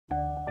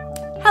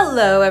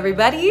Hello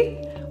everybody!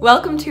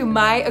 Welcome to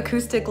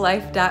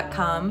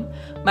myacousticlife.com.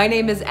 My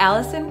name is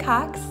Alison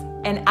Cox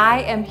and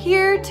I am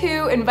here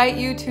to invite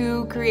you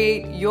to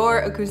create your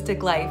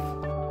acoustic life.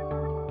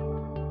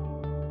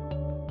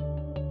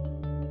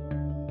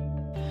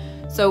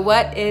 So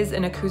what is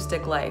an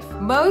acoustic life?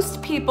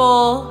 Most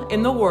people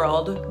in the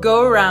world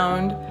go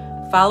around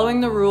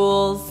following the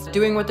rules,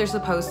 doing what they're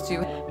supposed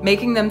to,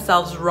 making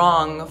themselves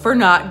wrong for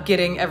not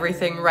getting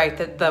everything right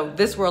that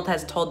this world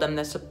has told them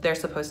they're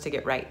supposed to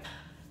get right.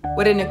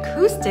 What an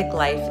acoustic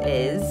life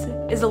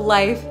is a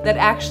life that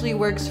actually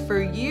works for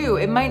you.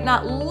 It might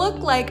not look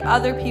like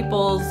other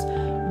people's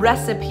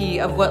recipe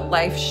of what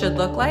life should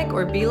look like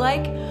or be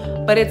like,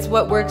 but it's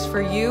what works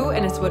for you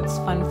and it's what's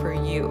fun for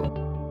you.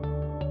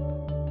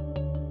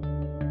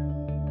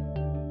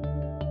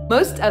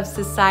 Most of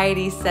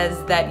society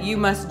says that you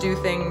must do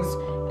things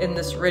in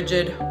this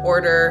rigid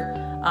order,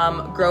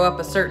 grow up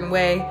a certain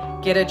way,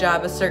 get a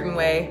job a certain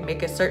way,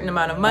 make a certain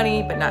amount of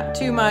money, but not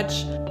too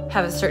much,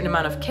 have a certain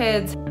amount of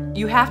kids.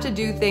 You have to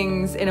do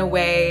things in a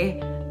way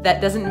that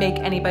doesn't make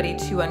anybody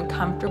too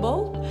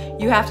uncomfortable.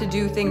 You have to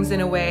do things in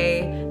a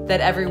way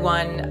that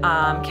everyone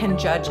can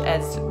judge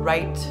as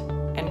right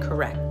and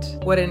correct.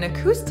 What an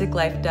acoustic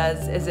life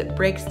does is it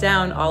breaks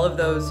down all of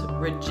those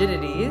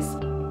rigidities.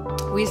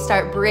 We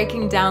start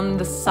breaking down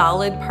the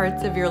solid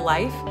parts of your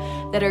life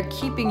that are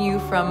keeping you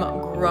from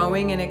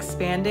growing and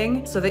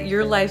expanding so that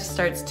your life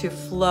starts to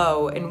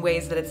flow in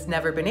ways that it's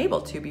never been able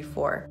to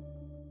before.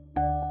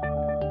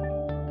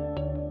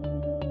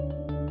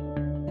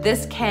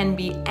 This can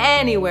be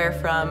anywhere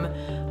from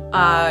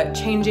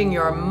changing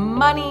your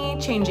money,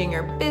 changing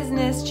your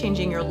business,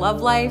 changing your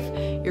love life,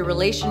 your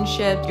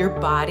relationship, your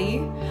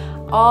body.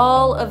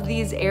 All of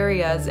these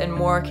areas and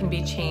more can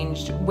be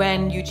changed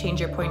when you change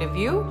your point of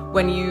view,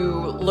 when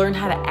you learn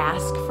how to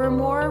ask for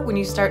more, when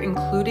you start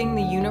including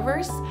the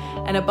universe,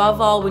 and above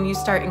all, when you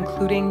start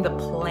including the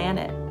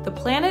planet. The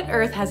planet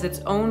Earth has its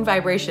own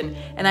vibration,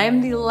 and I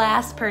am the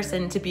last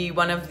person to be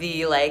one of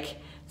the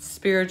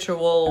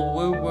spiritual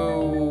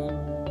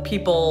woo-woo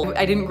people.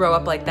 I didn't grow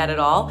up like that at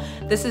all.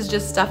 This is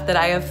just stuff that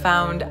I have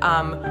found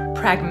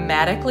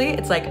pragmatically.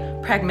 It's like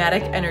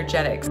pragmatic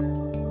energetics.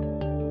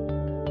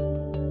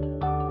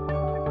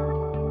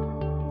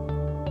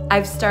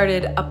 I've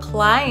started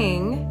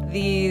applying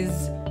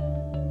these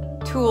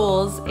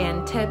tools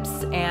and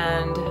tips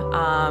and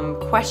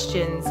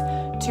questions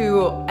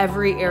to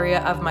every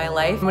area of my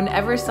life.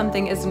 Whenever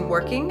something isn't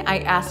working, I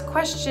ask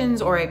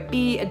questions or I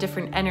be a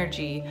different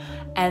energy,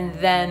 and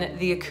then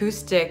the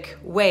acoustic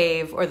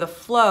wave or the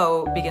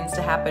flow begins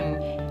to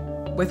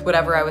happen with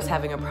whatever I was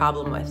having a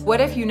problem with. What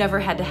if you never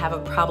had to have a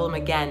problem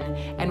again?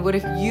 And what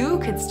if you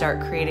could start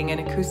creating an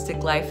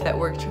acoustic life that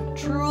worked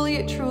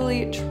truly,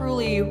 truly,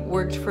 truly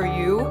worked for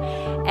you,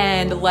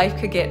 and life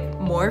could get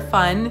more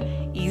fun,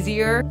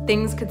 easier,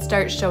 things could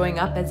start showing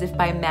up as if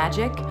by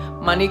magic,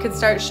 money could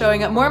start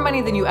showing up, more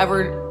money than you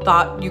ever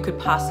thought you could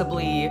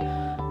possibly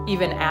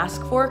even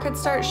ask for could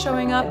start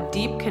showing up,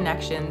 deep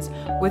connections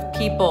with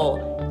people,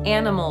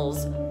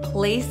 animals,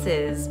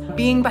 places,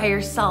 being by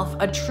yourself.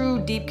 A true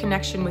deep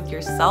connection with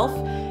yourself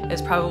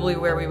is probably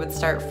where we would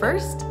start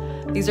first.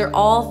 These are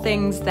all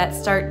things that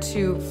start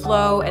to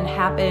flow and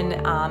happen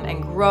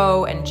and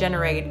grow and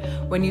generate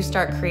when you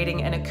start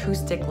creating an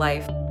acoustic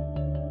life.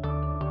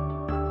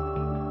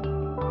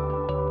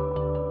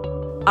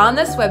 On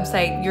this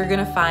website, you're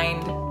gonna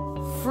find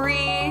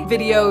free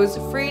videos,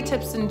 free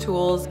tips and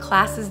tools,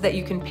 classes that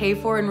you can pay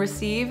for and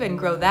receive and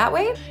grow that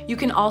way. You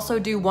can also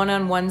do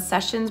one-on-one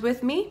sessions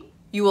with me.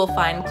 You will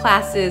find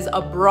classes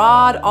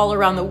abroad all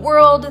around the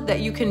world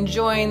that you can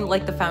join,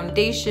 like the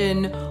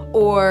Foundation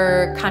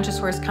or Conscious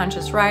Horse,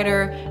 Conscious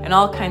Rider, and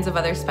all kinds of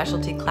other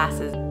specialty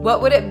classes.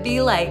 What would it be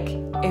like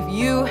if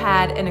you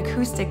had an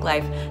acoustic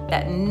life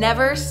that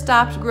never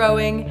stopped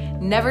growing,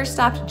 never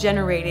stopped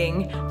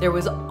generating? There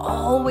was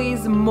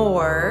always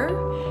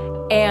more,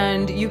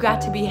 and you got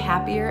to be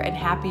happier and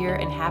happier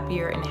and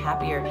happier and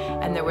happier,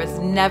 and there was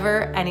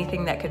never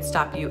anything that could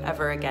stop you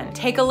ever again.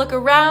 Take a look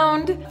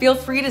around. Feel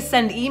free to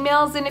send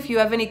emails in if you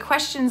have any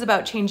questions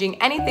about changing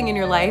anything in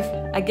your life.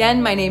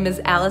 Again, my name is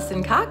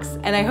Alison Cox,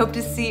 and I hope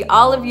to see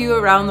all of you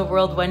around the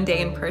world one day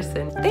in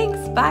person.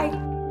 Thanks,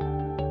 bye.